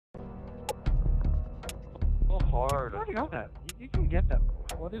hard. I already got that. You can get that.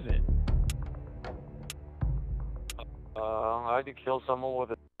 What is it? I had to kill someone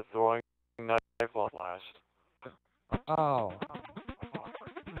with a throwing knife while flashed. Oh.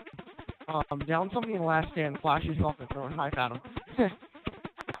 Down somebody in the last stand, flash yourself and throw a knife at him.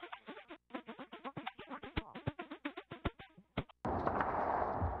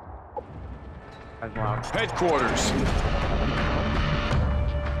 That's loud. Headquarters.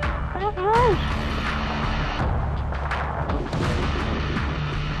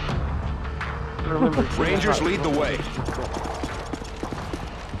 Rangers lead the way.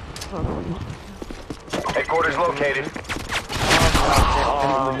 Headquarters located.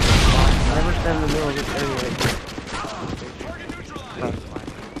 Never stand in the middle of this anyway.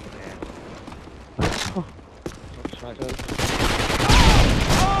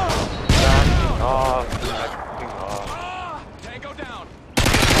 Tango down.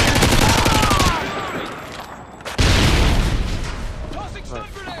 Tossing stun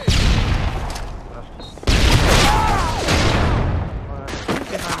grenade.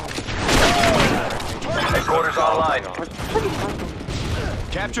 Headquarters online.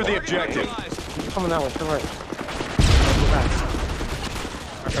 Capture the objective. He's coming that way, to the right.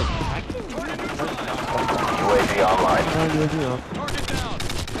 UAV online. Target down.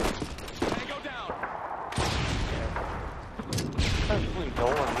 Tango down. Actually, no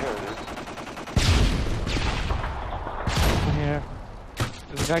one here, dude. Here.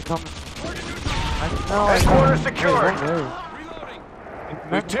 There's a guy coming. Headquarters secured. Reloading.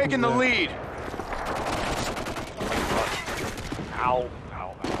 We've taken the lead. Ow.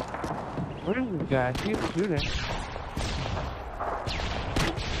 Ow. Where is this guy? I see him shooting.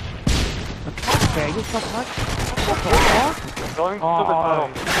 Okay, get some much. Going to the tunnel.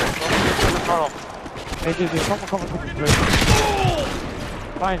 Going to the tunnel. Hey, dude, there's someone coming from the bridge.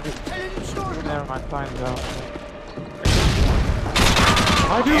 Find it. Never mind, find it out.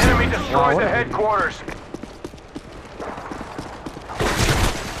 The enemy destroyed the headquarters.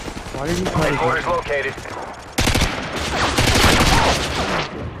 Why did he play Headquarters located.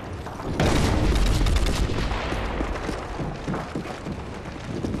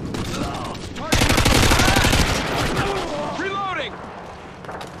 Reloading.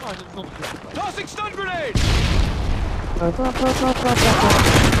 Tossing stun grenade. I think there was like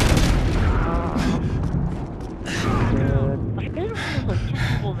 2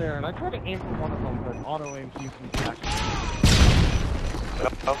 people there, and I tried to aim for one of them, but auto aim seems to be back.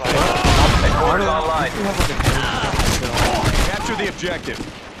 Headquarters online. Capture the objective.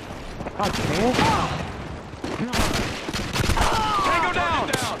 God damn. Tango down.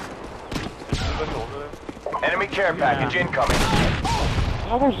 Enemy care package incoming.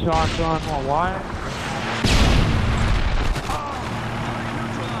 Double shotgun, well, why?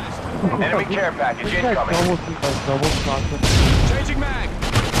 Enemy care package incoming. Double shotgun. Changing mag.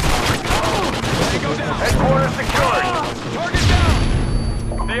 Tango down. Headquarters secured. Target down.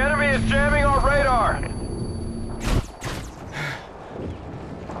 The enemy is jamming our radar.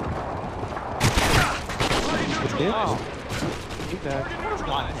 Oh. He's dead.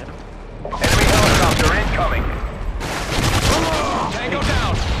 Enemy helicopter incoming. Tango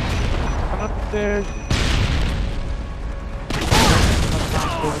down. Come upstairs.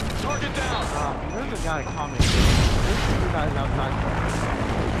 Target down. There's a guy coming. There's 2 guys outside.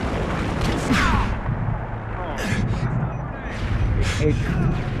 Hey.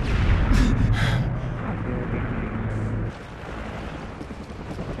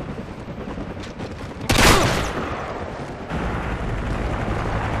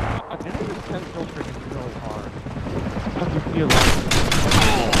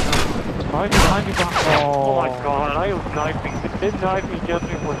 Oh my god, I was knifing. It did knife me just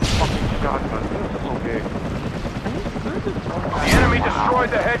with fucking shotgun. This is so big. The enemy destroyed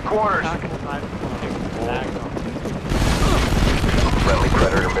the headquarters. Friendly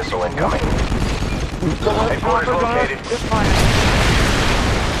Predator missile incoming. Headquarters located.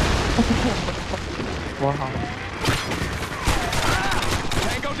 Wow.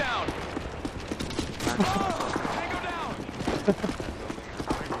 Tango down. Tango down.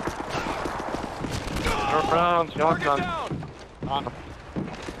 Turn around, shotgun.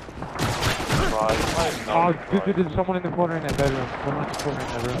 Oh, dude, there's someone in the corner in that bedroom. Someone in the corner in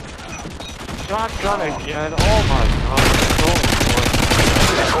that room. Shotgun again. Oh my god.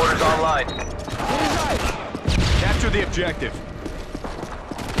 Headquarters online. Capture the objective.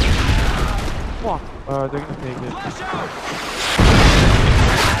 Fuck. They're gonna take it. Flash out.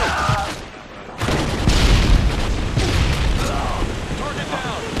 Target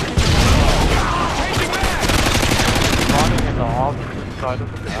down. Changing mag. Running in the opposite side of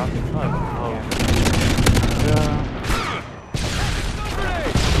the map.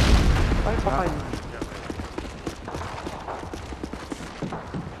 Right behind you.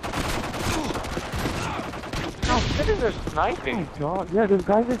 No, what is this sniping? Oh god, yeah, those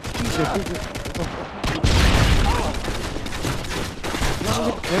guys are cheap.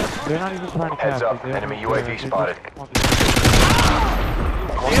 They're not even trying to Heads cap. up, enemy UAV spotted. Just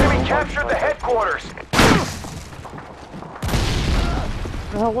The enemy captured the headquarters.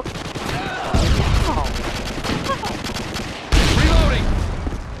 what? Reloading.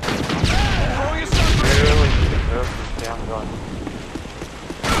 Throwing a stun grenade. Really deserve this damn gun.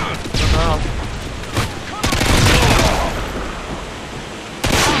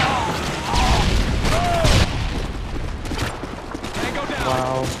 Tango down.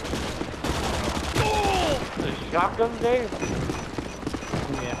 Wow. The shotgun day?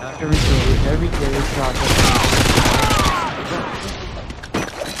 Yeah, every day is shotgun.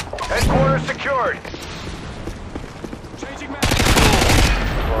 Headquarters secured. Changing mag.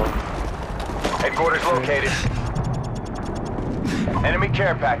 Headquarters located. Enemy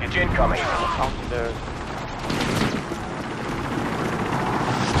care package incoming. Downstairs.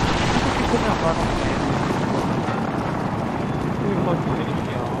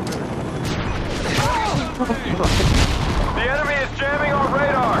 The enemy is jamming our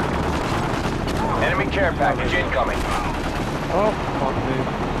radar. Enemy care package incoming. Oh, fuck this.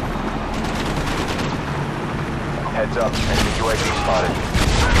 Heads up, enemy UAV spotted.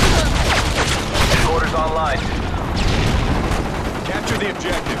 Headquarters online. Capture the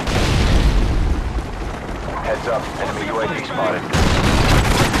objective. Heads up, enemy UAV spotted.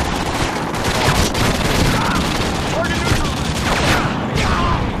 Target neutralized.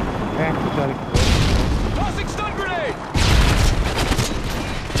 Tossing stun grenade.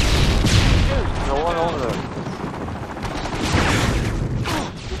 There's no one over there.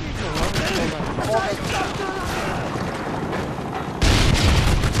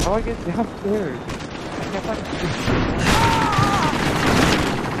 How do I get downstairs? I can't find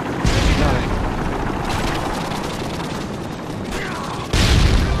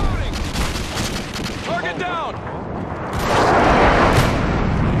Reloading. Target down.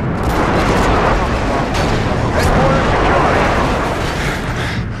 Headquarters secured.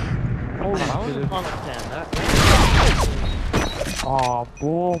 Holy shit. Understand that. Aw,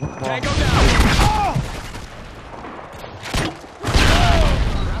 bull. Tango down.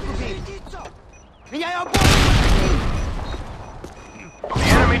 The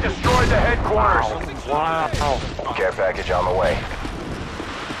enemy destroyed the headquarters. Wow. Care package on the way.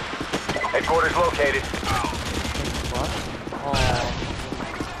 Headquarters located. What? Oh.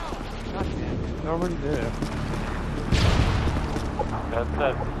 God damn it. They're already there. That's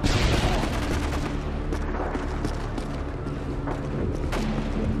it.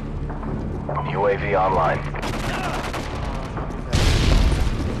 UAV online.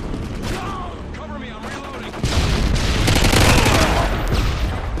 Cover me. I'm reloading.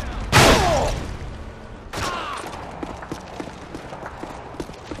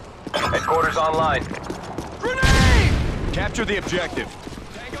 Headquarters online. Grenade. Capture the objective.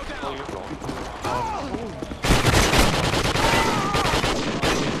 Tango Oh, down. you're going.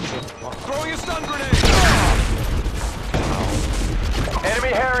 Throwing a stun grenade. Enemy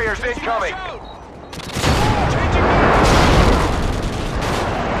Harriers incoming. Changing mag.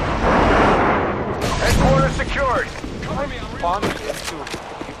 Headquarters secured. Cover me. I'm Spawn reloading. into people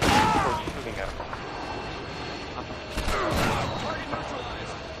shooting at him. Target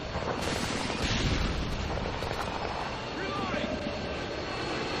neutralized. Reloading.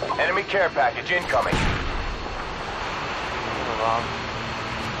 Enemy care package incoming. Around.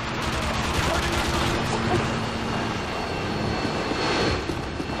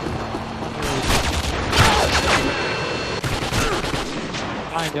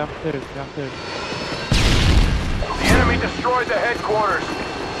 Fine, downstairs. The enemy destroyed the headquarters.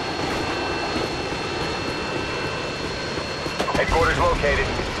 Headquarters located.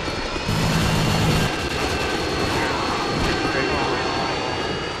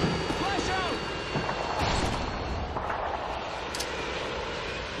 Flash out.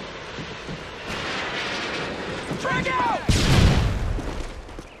 Frag out.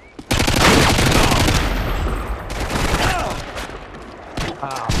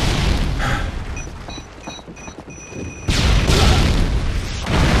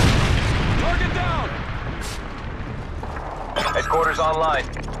 Target down. Headquarters online.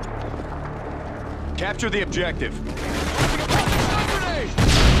 Capture the objective.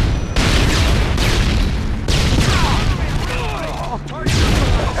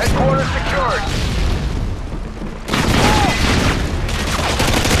 Headquarters secured.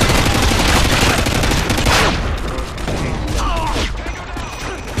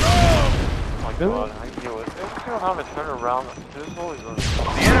 god, I knew it. Every time I turn around, there's always a...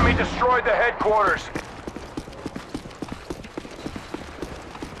 The enemy destroyed the headquarters.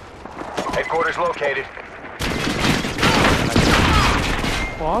 Headquarters located.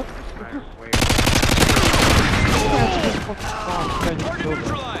 What? Target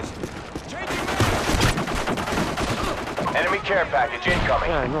neutralized. Changing mag. Enemy care package incoming.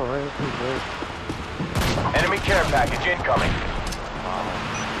 Yeah, I know, right? This is great. Enemy care package incoming.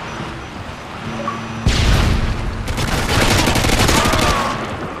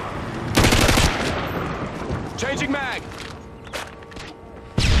 Changing mag.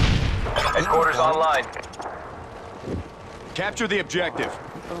 Headquarters online. Capture the objective.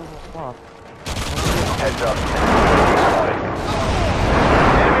 Heads up.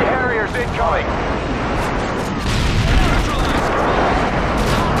 Enemy Harriers incoming.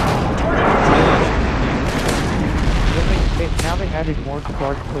 Now they added more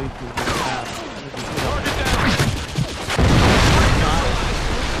dark places in the map. Target down.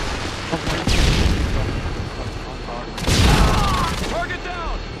 Target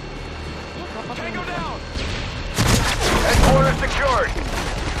down. Tango down. Headquarters secured.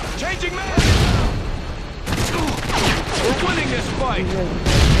 Changing mag. We're winning this fight.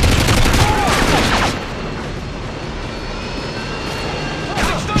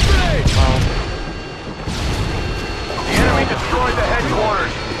 Stun grenade. The enemy destroyed the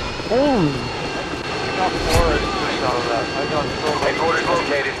headquarters. I got 4 assists out of that. I got so many. Headquarters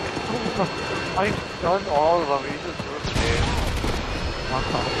located. I stunned all of them, he just threw the game.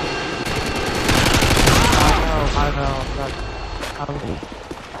 I know.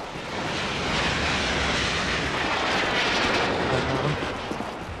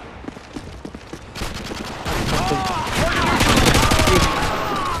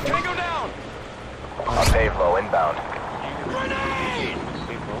 Tango down. A payload inbound. Grenade.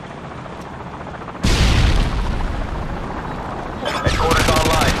 Headquarters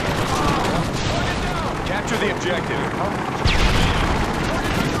online. Capture the objective.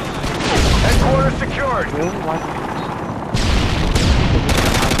 Headquarters secured.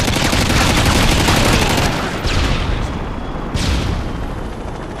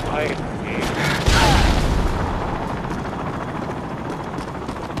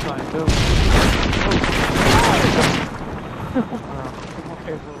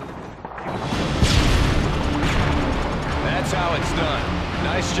 That's how it's done.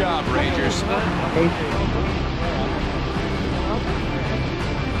 Nice job, Rangers. And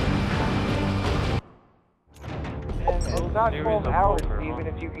it's not 12 hours, even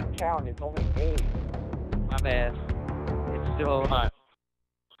if you can count. It's only 8. My bad. It's still not.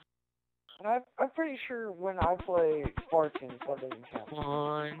 And I'm pretty sure when I play Spartans, that doesn't count.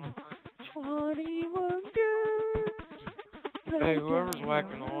 21 Hey, whoever's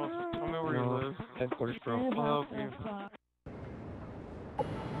whacking off, tell me where you live. Headquarters, bro. I'll help you.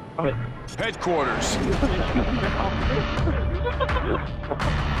 Headquarters.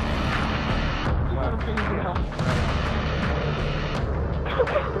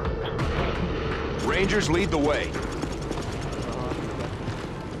 Rangers lead the way.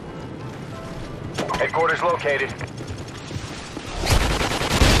 Headquarters located.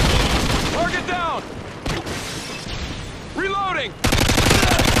 Target down! Reloading!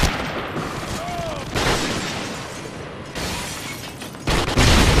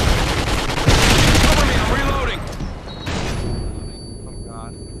 Cover me, I'm reloading! Oh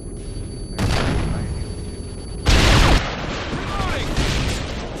god. Reloading!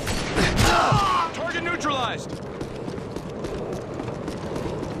 Target neutralized!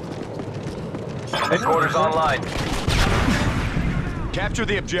 Headquarters online. Capture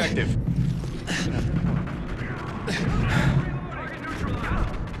the objective.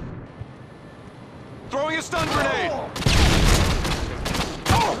 Throwing a stun grenade!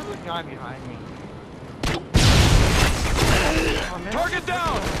 There's a guy behind me. Target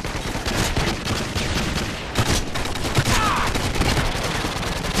down!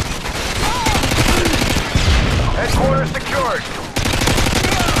 Headquarters secured.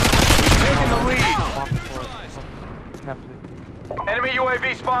 Taking the lead. Enemy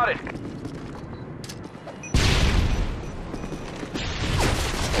UAV spotted.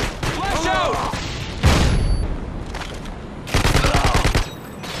 Flash out!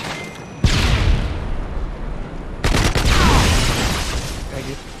 Thank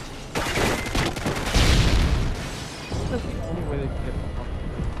you. That's the only way they can get the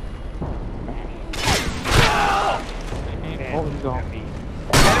Oh, he's gone.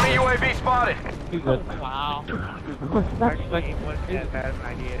 Enemy UAV spotted. He's good. Wow. Actually, it wasn't that bad of an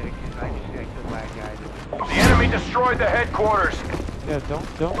idea, because I just got killed by a guy. The enemy destroyed the headquarters. Yeah,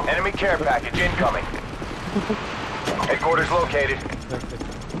 don't. Enemy care package incoming. Headquarters located.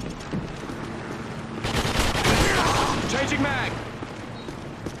 Changing mag.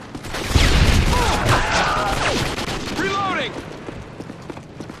 Reloading.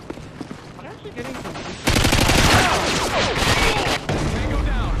 I'm actually getting some. Tango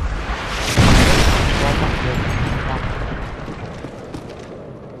down.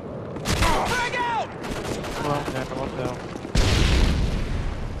 Frag out. Well, yeah, what the hell?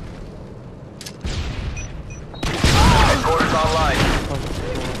 Headquarters online.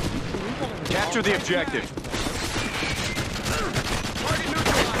 Capture the objective.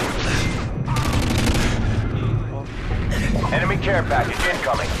 Enemy care package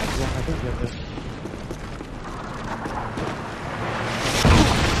incoming. Yeah, I think you have this.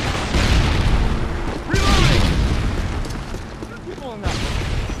 Reloading. People in that.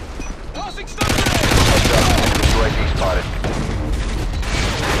 Tossing stun grenade. UAV spotted.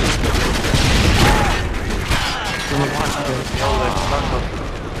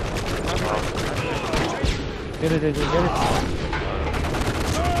 Get it.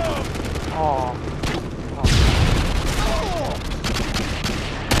 Oh.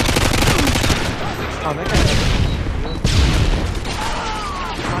 Oh, that guy.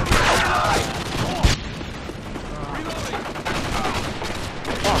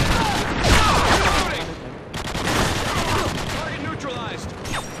 Target neutralized.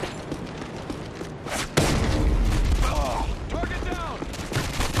 Target down.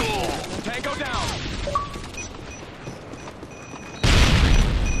 Tango down.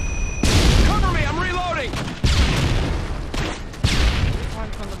 Cover me, I'm reloading.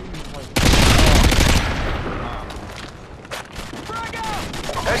 Frag out.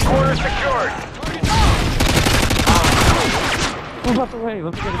 Headquarters secured. Move out the way,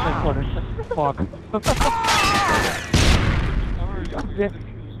 let's get in that corner. Fuck.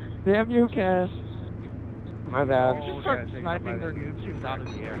 Damn you, Kash. My bad. Just start sniping their noobs out of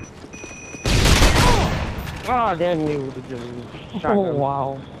the air. Oh, damn you with the shotgun. Oh,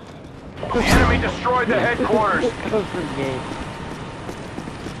 wow. The enemy destroyed the headquarters. That was pretty gay.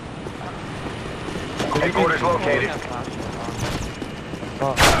 Headquarters located.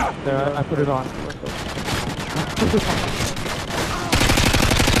 Oh, there, I put it on.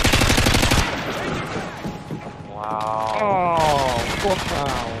 Wow. Oh,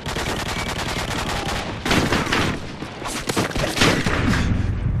 wow.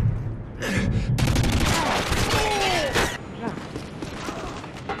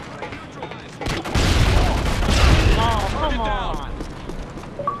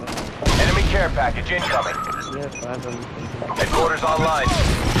 Enemy care package incoming. Yes, I have them. Headquarters online.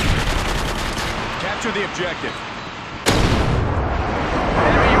 Capture the objective.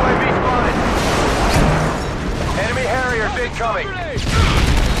 Enemy UAV spotted. Enemy Harriers incoming.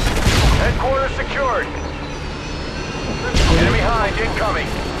 Headquarters secured. Enemy Hind incoming.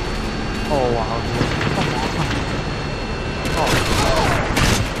 Oh, wow.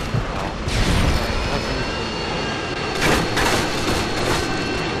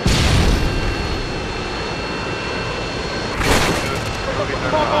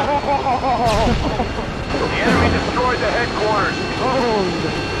 The enemy destroyed the headquarters.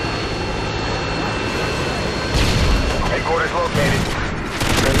 Headquarters located.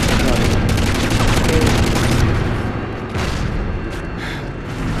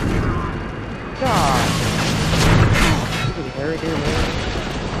 God.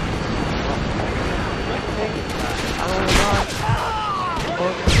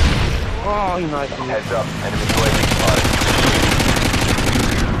 Oh, you nice. Heads up. Enemy UAV spotted.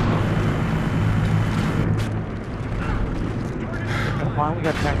 Fine, we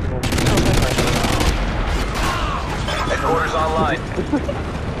got tactical. Headquarters online.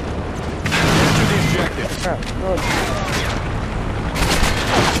 Capture the objective.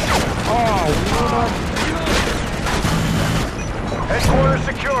 Headquarters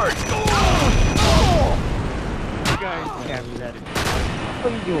secured. You guys can't do that.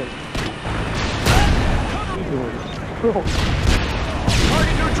 What are you doing? What are you doing?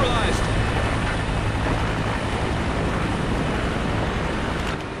 Target neutralized.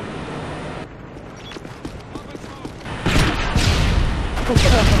 Oh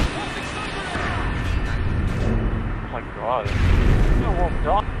my god. I won't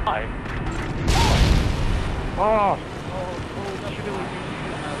die. Oh!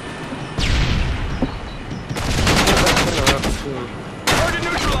 Target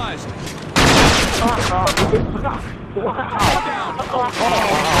neutralized.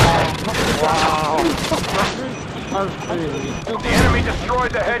 The enemy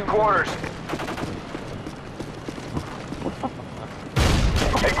destroyed the headquarters.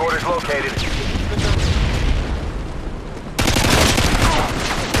 Headquarters located.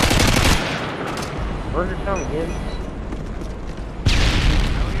 Burger Town again.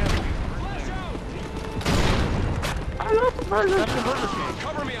 I love the Burger That's the Burger King.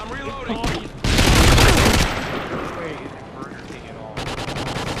 Cover me, I'm reloading. Wait, isn't Burger King at all?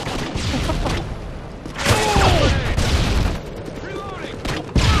 Reloading.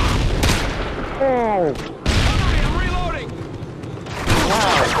 Oh! Cover me, I'm reloading.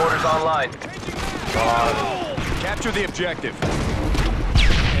 Headquarters online. Capture the objective.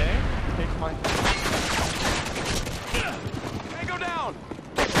 Okay, takes my... Tango down.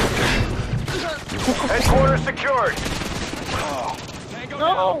 Headquarters secured. Tango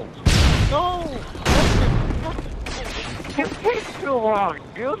No! No! It takes too long.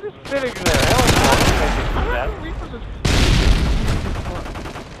 You're just sitting there. Hell no.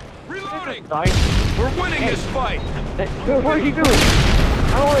 Reloading. Nice. We're winning this fight. What are you doing?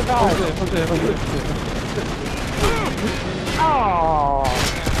 I don't want to die. Oh.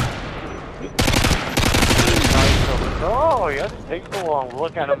 Oh, yeah, it takes so long.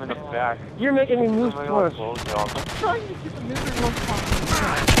 Look at him in the back. You're making me move I'm close. trying to get the miserable fucking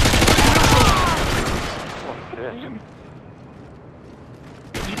What's this?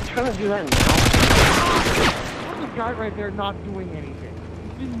 You're trying to do that now? There's a guy right there not doing anything.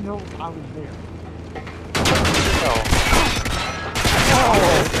 He didn't know I was there.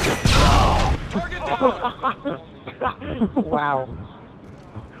 Target down. Wow.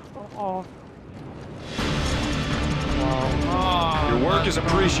 Oh. Your work is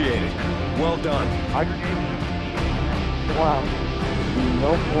appreciated. Well done. Wow.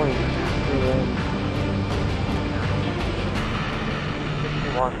 No point.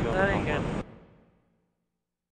 That again.